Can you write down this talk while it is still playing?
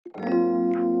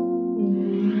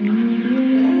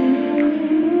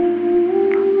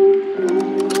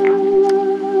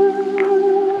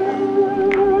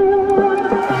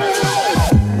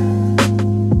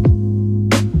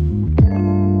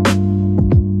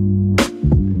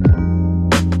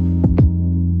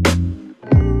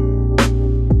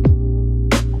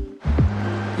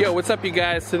what's up you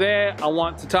guys? Today I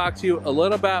want to talk to you a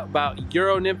little bit about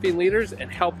Euro nymphing leaders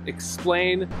and help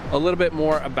explain a little bit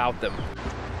more about them.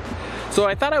 So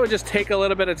I thought I would just take a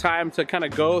little bit of time to kind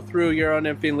of go through Euro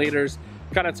nymphing leaders,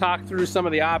 kind of talk through some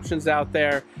of the options out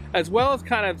there, as well as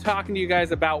kind of talking to you guys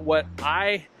about what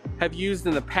I have used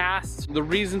in the past, the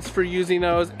reasons for using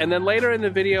those, and then later in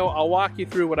the video I'll walk you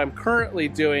through what I'm currently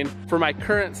doing for my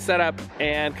current setup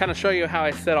and kind of show you how I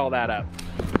set all that up.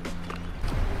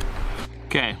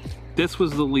 Okay, this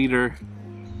was the leader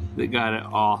that got it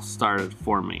all started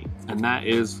for me, and that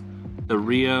is the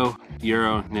Rio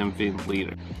Euro nymphing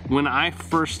leader. When I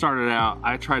first started out,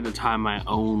 I tried to tie my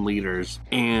own leaders,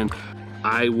 and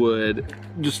I would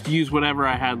just use whatever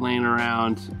I had laying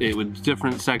around. It was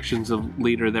different sections of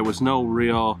leader. There was no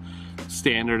real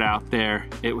standard out there.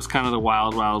 It was kind of the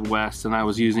wild, wild west, and I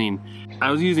was using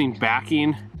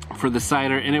backing for the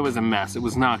cider, and it was a mess. It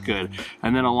was not good.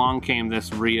 And then along came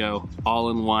this Rio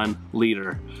all-in-one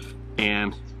leader,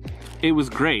 and it was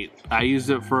great. I used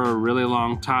it for a really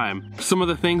long time. Some of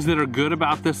the things that are good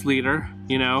about this leader,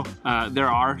 you know, there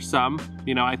are some,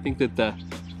 you know, I think that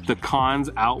the cons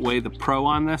outweigh the pro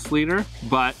on this leader,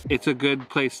 but it's a good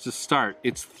place to start.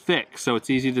 It's thick, so it's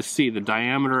easy to see. The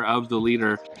diameter of the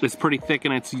leader is pretty thick,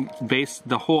 and it's based,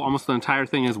 almost the entire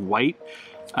thing is white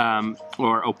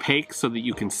or opaque, so that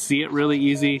you can see it really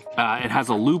easy. It has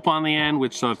a loop on the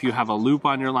end, so if you have a loop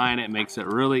on your line, it makes it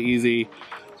really easy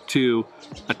to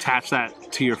attach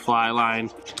that to your fly line.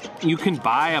 You can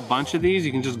buy a bunch of these.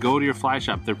 You can just go to your fly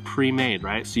shop. They're pre-made,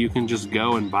 right? So you can just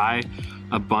go and buy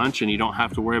a bunch, and you don't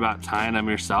have to worry about tying them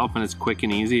yourself, and it's quick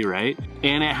and easy, right?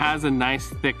 And it has a nice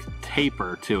thick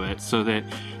taper to it so that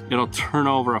it'll turn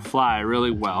over a fly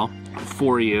really well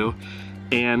for you.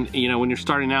 And you know, when you're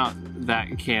starting out,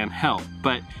 that can help.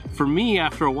 But for me,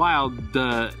 after a while,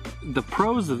 the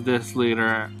pros of this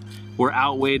leader were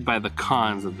outweighed by the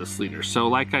cons of this leader. So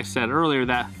like I said earlier,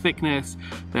 that thickness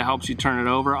that helps you turn it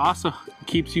over also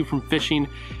keeps you from fishing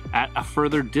at a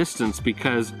further distance,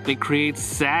 because it creates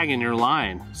sag in your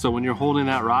line. So when you're holding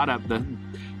that rod up,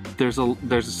 there's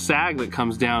a sag that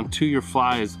comes down to your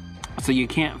flies, so you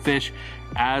can't fish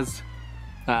as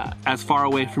far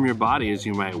away from your body as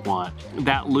you might want.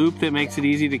 That loop that makes it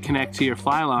easy to connect to your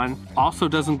fly line also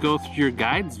doesn't go through your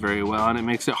guides very well, and it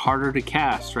makes it harder to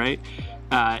cast, right?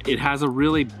 It has a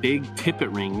really big tippet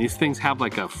ring. These things have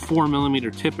like a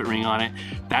 4mm tippet ring on it.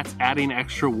 That's adding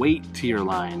extra weight to your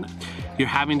line. You're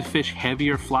having to fish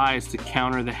heavier flies to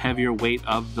counter the heavier weight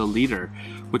of the leader,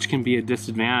 which can be a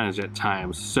disadvantage at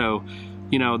times. So,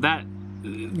 you know,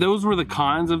 those were the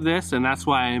cons of this, and that's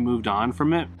why I moved on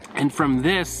from it. And from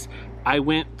this, I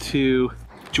went to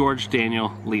George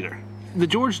Daniel leader. The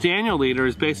George Daniel leader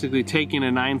is basically taking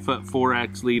a 9-foot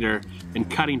 4X leader and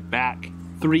cutting back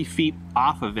 3 feet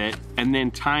off of it, and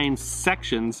then tying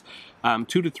sections, 2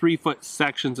 to 3 foot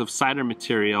sections of cider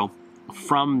material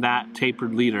from that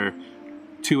tapered leader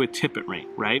to a tippet ring,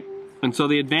 right? And so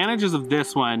the advantages of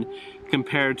this one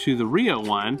compared to the Rio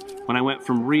one, when I went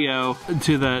from Rio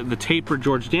to the tapered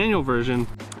George Daniel version,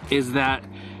 is that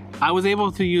I was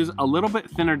able to use a little bit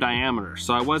thinner diameter.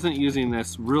 So I wasn't using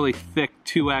this really thick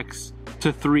 2X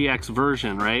to 3X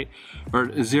version, right? Or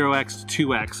 0X to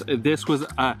 2X. This was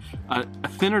a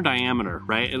thinner diameter,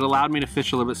 right? It allowed me to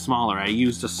fish a little bit smaller. I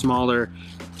used a smaller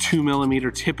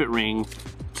 2mm tippet ring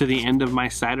to the end of my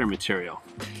cider material.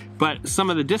 But some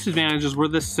of the disadvantages were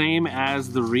the same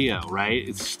as the Rio, right?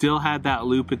 It still had that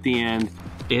loop at the end.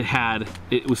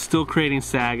 It was still creating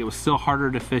sag. It was still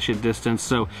harder to fish at distance.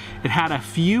 So it had a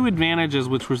few advantages,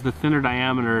 which was the thinner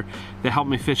diameter that helped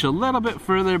me fish a little bit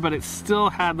further, but it still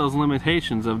had those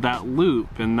limitations of that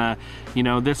loop. And you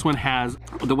know, this one has,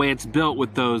 the way it's built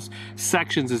with those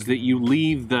sections is that you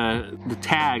leave the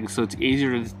tag, so it's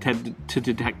easier to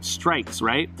detect strikes,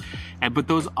 right? But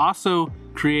those also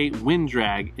create wind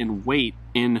drag and weight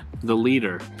in the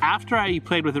leader. After I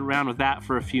played around with that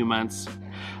for a few months,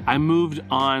 I moved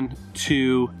on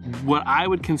to what I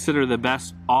would consider the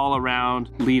best all-around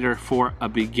leader for a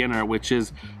beginner, which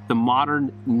is the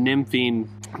Modern Nymphing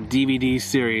DVD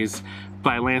series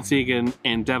by Lance Egan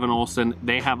and Devin Olson.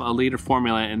 They have a leader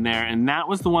formula in there, and that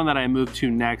was the one that I moved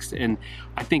to next, and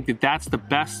I think that that's the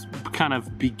best kind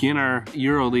of beginner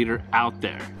Euro leader out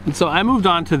there. And so I moved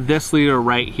on to this leader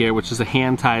right here, which is a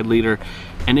hand-tied leader,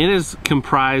 and it is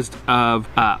comprised of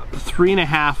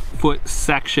 3.5 foot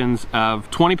sections of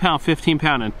 20 pound, 15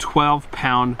 pound, and 12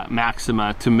 pound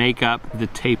maxima to make up the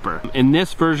taper. And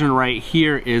this version right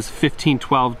here is 15,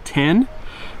 12, 10.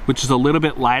 Which is a little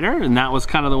bit lighter, and that was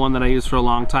kind of the one that I used for a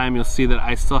long time. You'll see that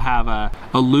I still have a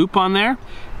loop on there,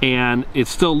 and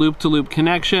it's still loop-to-loop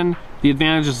connection. The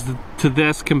advantages to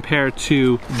this compared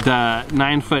to the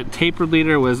 9-foot tapered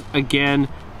leader was, again,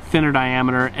 thinner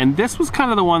diameter, and this was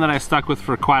kind of the one that I stuck with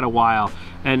for quite a while.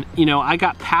 And you know, I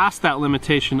got past that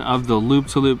limitation of the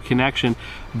loop-to-loop connection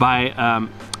by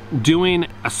doing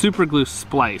a super glue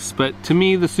splice. But to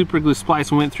me, the super glue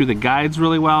splice went through the guides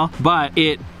really well, but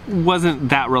it wasn't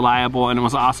that reliable, and it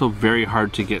was also very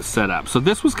hard to get set up. So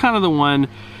this was kind of the one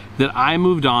that I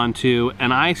moved on to,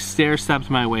 and I stair-stepped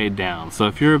my way down. So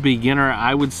if you're a beginner,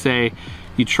 I would say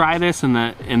you try this in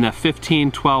the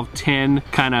 15, 12, 10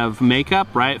 kind of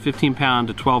makeup, right? 15 pound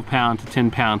to 12 pound to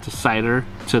 10 pound to cider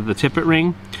to the tippet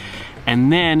ring,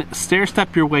 and then stair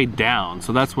step your way down.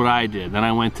 So that's what I did. Then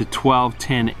I went to 12,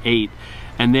 10, 8,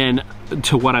 and then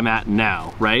to what I'm at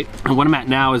now, right? And what I'm at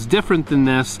now is different than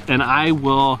this, and I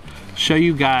will show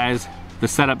you guys the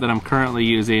setup that I'm currently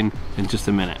using in just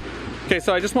a minute. Okay,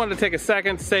 so I just wanted to take a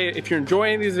second to say, if you're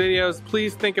enjoying these videos,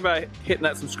 please think about hitting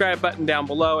that subscribe button down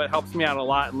below. It helps me out a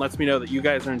lot and lets me know that you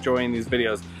guys are enjoying these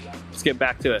videos. Let's get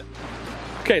back to it.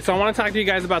 Okay, so I want to talk to you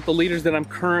guys about the leaders that I'm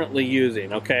currently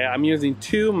using, okay? I'm using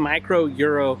 2 micro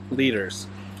Euro leaders.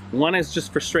 One is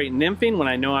just for straight nymphing when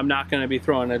I know I'm not going to be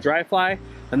throwing a dry fly,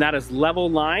 and that is level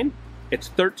line. It's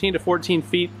 13 to 14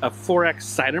 feet of 4X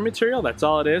cider material. That's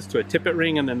all it is, to a tippet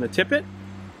ring and then the tippet.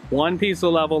 1 piece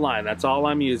of level line, that's all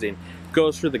I'm using.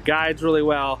 Goes through the guides really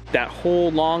well. That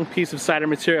whole long piece of cider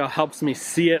material helps me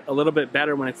see it a little bit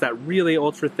better when it's that really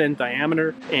ultra thin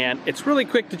diameter, and it's really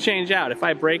quick to change out. If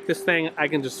I break this thing, I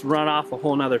can just run off a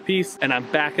whole nother piece and I'm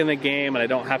back in the game and I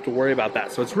don't have to worry about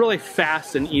that. So it's really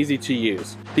fast and easy to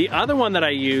use. The other one that I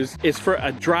use is for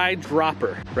a dry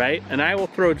dropper, right? And I will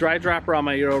throw a dry dropper on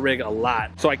my Euro rig a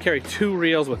lot. So I carry 2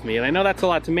 reels with me, and I know that's a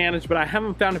lot to manage, but I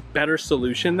haven't found a better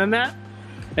solution than that.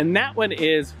 And that one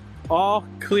is all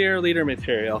clear leader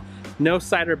material, no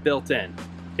cider built in.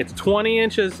 It's 20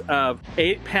 inches of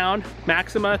 8 pound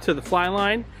maxima to the fly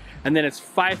line, and then it's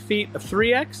 5 feet of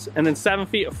 3X, and then 7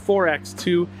 feet of 4X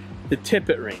to the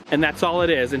tippet ring. And that's all it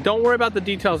is. And don't worry about the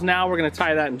details now. We're gonna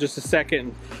tie that in just a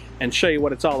second and show you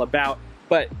what it's all about.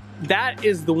 But that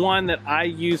is the one that I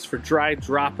use for dry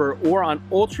dropper or on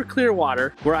ultra clear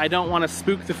water where I don't wanna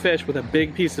spook the fish with a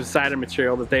big piece of cider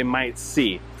material that they might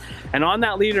see. And on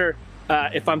that leader,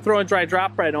 if I'm throwing dry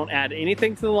dropper, I don't add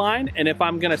anything to the line. And if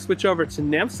I'm gonna switch over to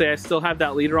nymph, say I still have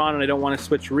that leader on and I don't wanna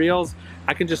switch reels,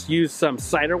 I can just use some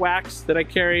cider wax that I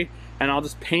carry, and I'll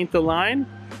just paint the line,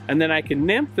 and then I can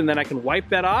nymph, and then I can wipe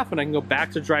that off and I can go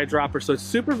back to dry dropper. So it's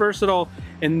super versatile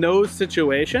in those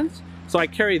situations. So I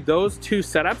carry those 2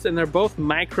 setups, and they're both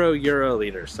micro Euro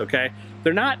leaders, okay?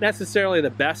 They're not necessarily the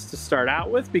best to start out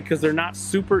with because they're not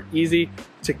super easy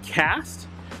to cast,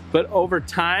 but over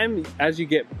time, as you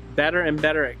get better and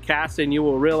better at casting, you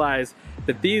will realize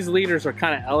that these leaders are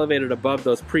kind of elevated above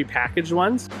those pre-packaged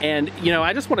ones. And you know,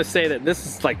 I just want to say that this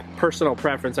is like personal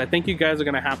preference. I think you guys are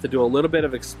going to have to do a little bit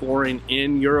of exploring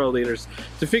in Euro leaders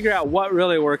to figure out what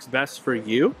really works best for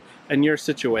you and your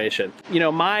situation. You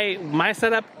know, my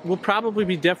setup will probably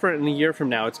be different in a year from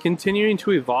now. It's continuing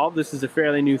to evolve. This is a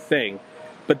fairly new thing.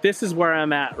 But this is where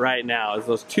I'm at right now, is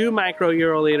those 2 micro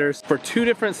Euro leaders for 4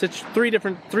 different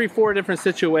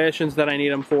situations that I need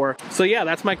them for. So yeah,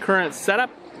 that's my current setup,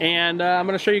 and I'm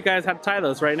gonna show you guys how to tie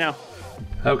those right now.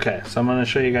 Okay, so I'm gonna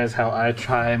show you guys how I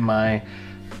tie my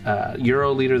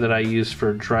Euro leader that I use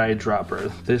for dry dropper.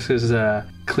 This is a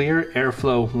clear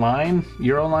airflow line,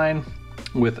 Euro line,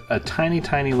 with a tiny,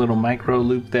 tiny little micro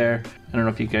loop there. I don't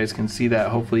know if you guys can see that.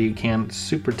 Hopefully you can. It's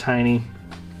super tiny.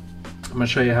 I'm gonna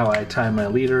show you how I tie my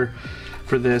leader.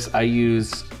 For this, I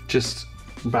use just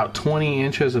about 20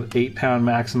 inches of 8 pound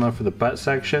maxima for the butt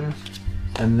section,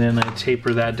 and then I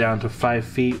taper that down to 5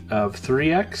 feet of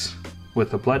 3X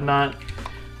with a blood knot,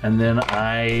 and then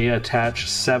I attach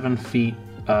 7 feet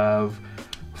of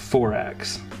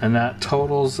 4X, and that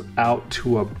totals out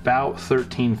to about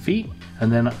 13 feet, and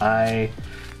then I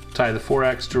tie the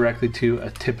 4X directly to a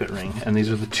tippet ring, and these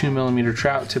are the 2mm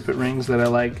trout tippet rings that I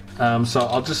like. So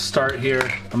I'll just start here.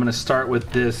 I'm gonna start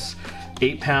with this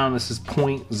 8 pound. This is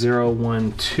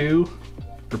 0.012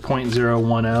 or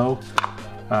 0.010.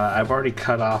 I've already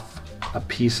cut off a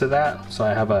piece of that, so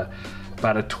I have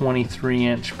about a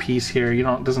 23-inch piece here. You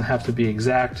know, it doesn't have to be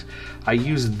exact. I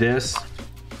use this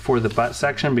for the butt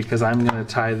section because I'm gonna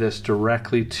tie this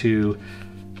directly to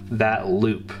that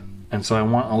loop. And so I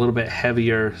want a little bit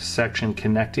heavier section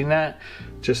connecting that,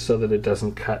 just so that it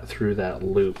doesn't cut through that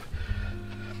loop.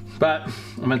 But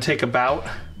I'm gonna take about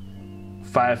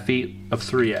 5 feet of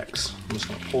 3X. I'm just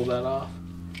gonna pull that off.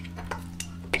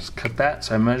 Just cut that,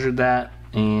 so I measured that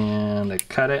and I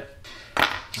cut it.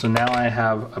 So now I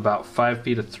have about 5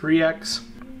 feet of 3X,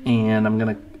 and I'm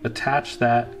gonna attach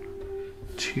that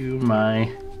to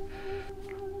my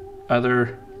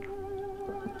other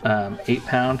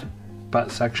 8-pound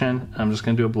butt section. I'm just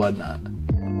going to do a blood knot.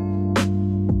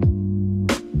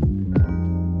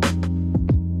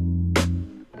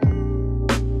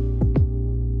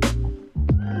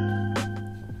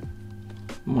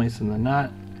 Moisten the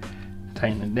knot,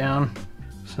 tighten it down.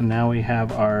 So now we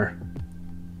have our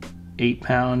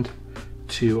 8-pound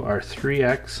to our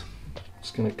 3X.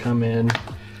 Just going to come in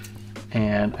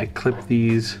and I clip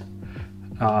these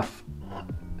off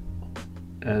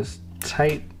as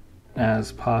tight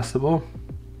as possible.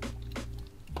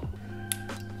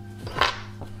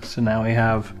 So now we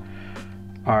have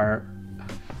our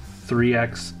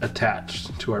 3X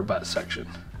attached to our butt section.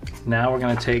 Now we're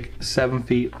going to take 7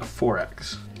 feet of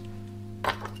 4X.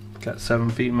 Got 7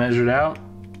 feet measured out.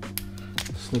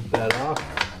 Snip that off.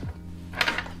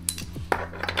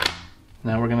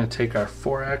 Now we're going to take our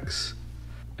 4X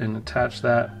and attach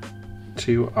that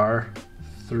to our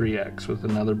 3X with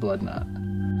another blood knot.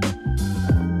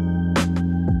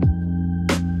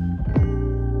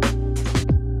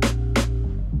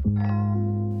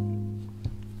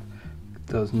 Get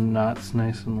those knots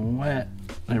nice and wet.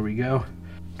 There we go.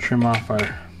 Trim off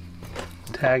our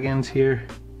tag ends here.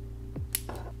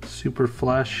 Super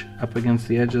flush up against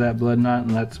the edge of that blood knot,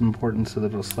 and that's important so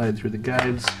that it'll slide through the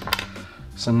guides.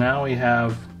 So now we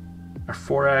have our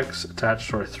 4X attached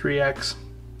to our 3X.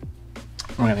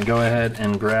 We're going to go ahead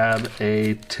and grab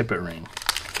a tippet ring.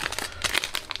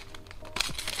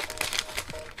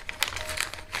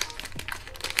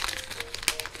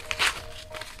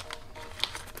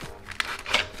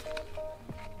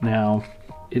 Now,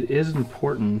 it is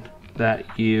important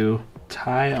that you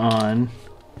tie on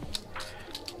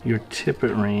your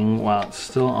tippet ring while it's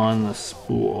still on the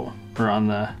spool or on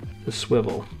the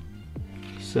swivel,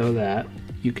 so that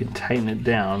you can tighten it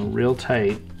down real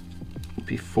tight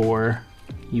before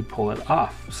you pull it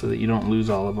off, so that you don't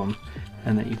lose all of them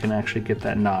and that you can actually get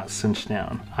that knot cinched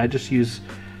down. I just use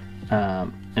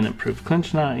an improved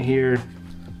clinch knot here.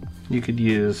 You could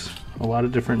use a lot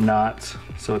of different knots.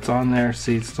 So it's on there,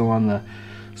 see it's still on the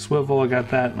swivel. I got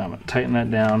that, and I'm gonna tighten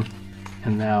that down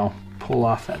and now pull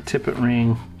off that tippet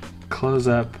ring, close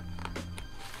up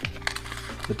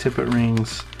the tippet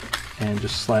rings, and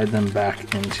just slide them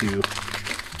back into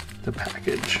the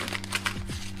package.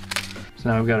 So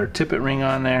now we've got our tippet ring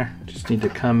on there. Just need to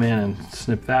come in and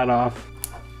snip that off,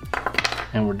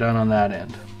 and we're done on that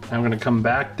end. Now I'm going to come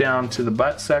back down to the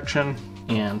butt section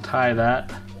and tie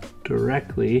that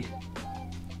directly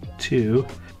to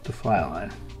the fly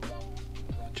line.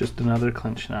 Just another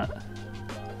clinch knot.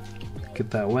 Get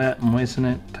that wet, moisten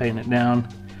it, tighten it down,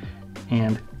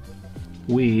 and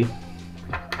we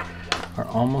are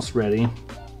almost ready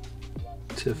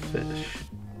to fish.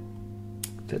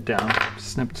 Get that down,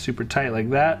 snipped super tight like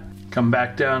that. Come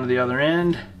back down to the other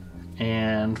end,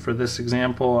 and for this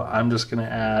example, I'm just gonna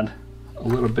add a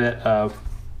little bit of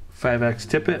 5X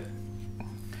tippet.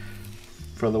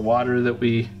 For the water that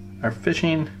we are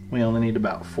fishing, we only need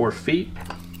about 4 feet.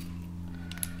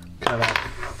 Cut off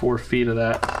 4 feet of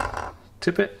that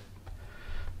tippet.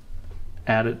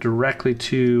 Add it directly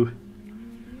to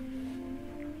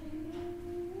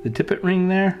the tippet ring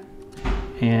there,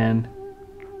 and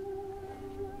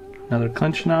another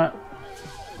clinch knot,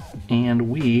 and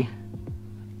we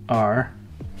are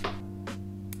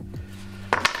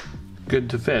good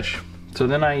to fish. So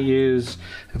then I use,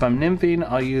 if I'm nymphing,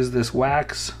 I'll use this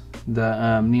wax,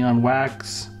 the neon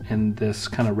wax in this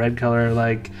kind of red color I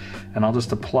like, and I'll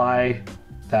just apply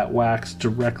that wax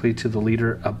directly to the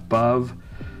leader above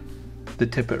the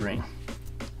tippet ring.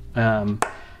 And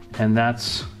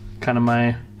that's kind of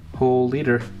my whole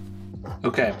leader.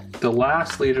 Okay, the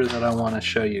last leader that I want to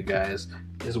show you guys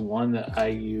is one that I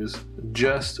use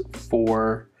just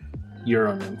for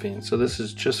Euro nymphing. So this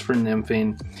is just for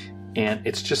nymphing, and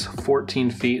it's just 14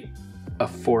 feet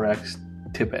of 4X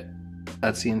tippet.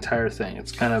 That's the entire thing.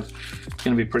 It's going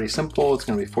to be pretty simple. It's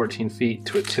going to be 14 feet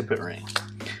to a tippet ring.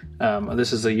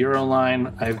 This is a Euro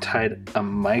line. I've tied a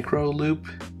micro loop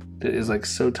that is like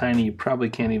so tiny you probably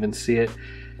can't even see it.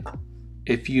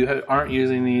 If you aren't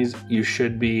using these, you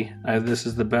should be. This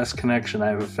is the best connection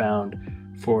I've found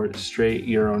for straight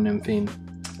Euro nymphing,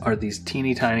 are these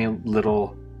teeny tiny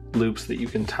little loops that you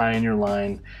can tie in your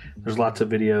line. There's lots of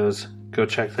videos. Go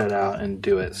check that out and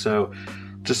do it. So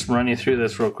just run you through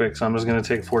this real quick. So I'm just going to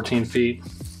take 14 feet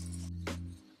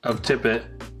of tippet,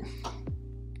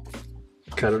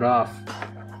 cut it off,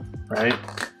 right?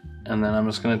 And then I'm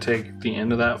just going to take the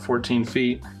end of that 14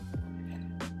 feet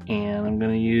and I'm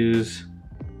going to use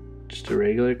just a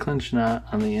regular clinch knot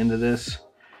on the end of this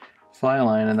fly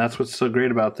line. And that's what's so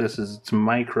great about this, is it's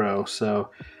micro. So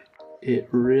It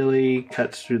really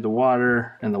cuts through the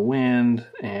water and the wind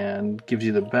and gives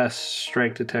you the best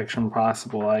strike detection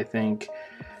possible, I think,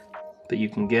 that you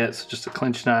can get. So just a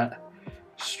clinch knot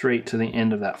straight to the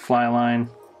end of that fly line,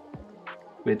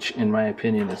 which in my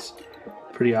opinion is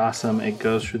pretty awesome. It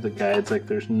goes through the guides like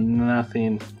there's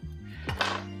nothing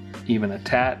even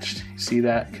attached. See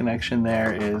that connection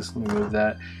there is, let me move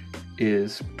that,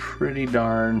 is pretty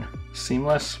darn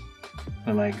seamless.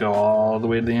 And I go all the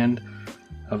way to the end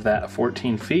of that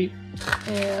 14 feet,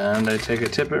 and I take a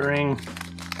tippet ring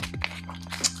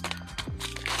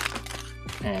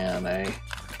and I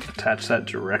attach that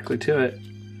directly to it,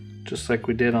 just like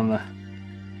we did on the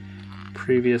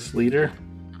previous leader.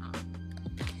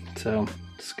 So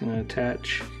just gonna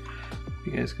attach,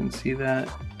 you guys can see that,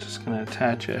 just gonna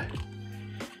attach a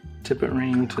tippet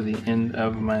ring to the end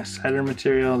of my cider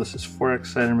material. This is 4X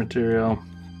cider material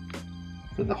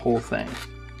for the whole thing.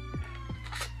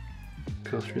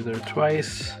 Go through there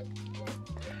twice,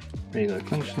 regular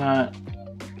clinch knot,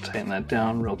 tighten that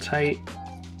down real tight,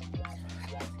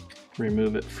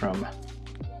 remove it from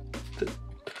the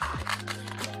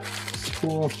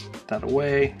spool, put that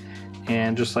away,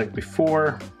 and just like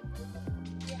before,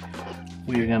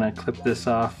 we're gonna clip this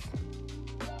off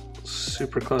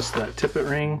super close to that tippet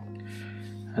ring,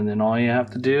 and then all you have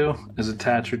to do is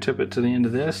attach your tippet to the end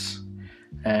of this,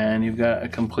 and you've got a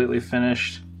completely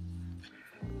finished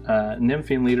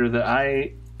nymphing leader that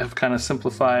I have kind of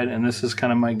simplified, and this is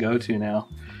kind of my go-to now.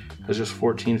 It's just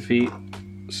 14 feet,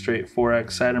 straight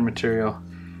 4X cider material.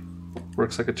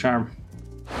 Works like a charm.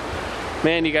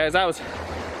 Man, you guys, I was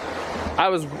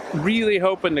really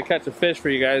hoping to catch a fish for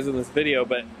you guys in this video,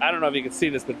 but I don't know if you can see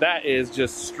this, but that is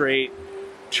just straight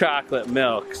chocolate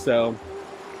milk. So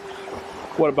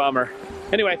what a bummer.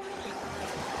 Anyway,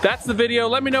 that's the video.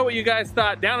 Let me know what you guys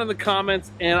thought down in the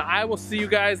comments, and I will see you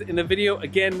guys in the video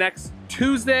again next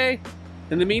Tuesday.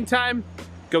 In the meantime,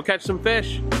 go catch some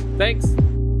fish. Thanks.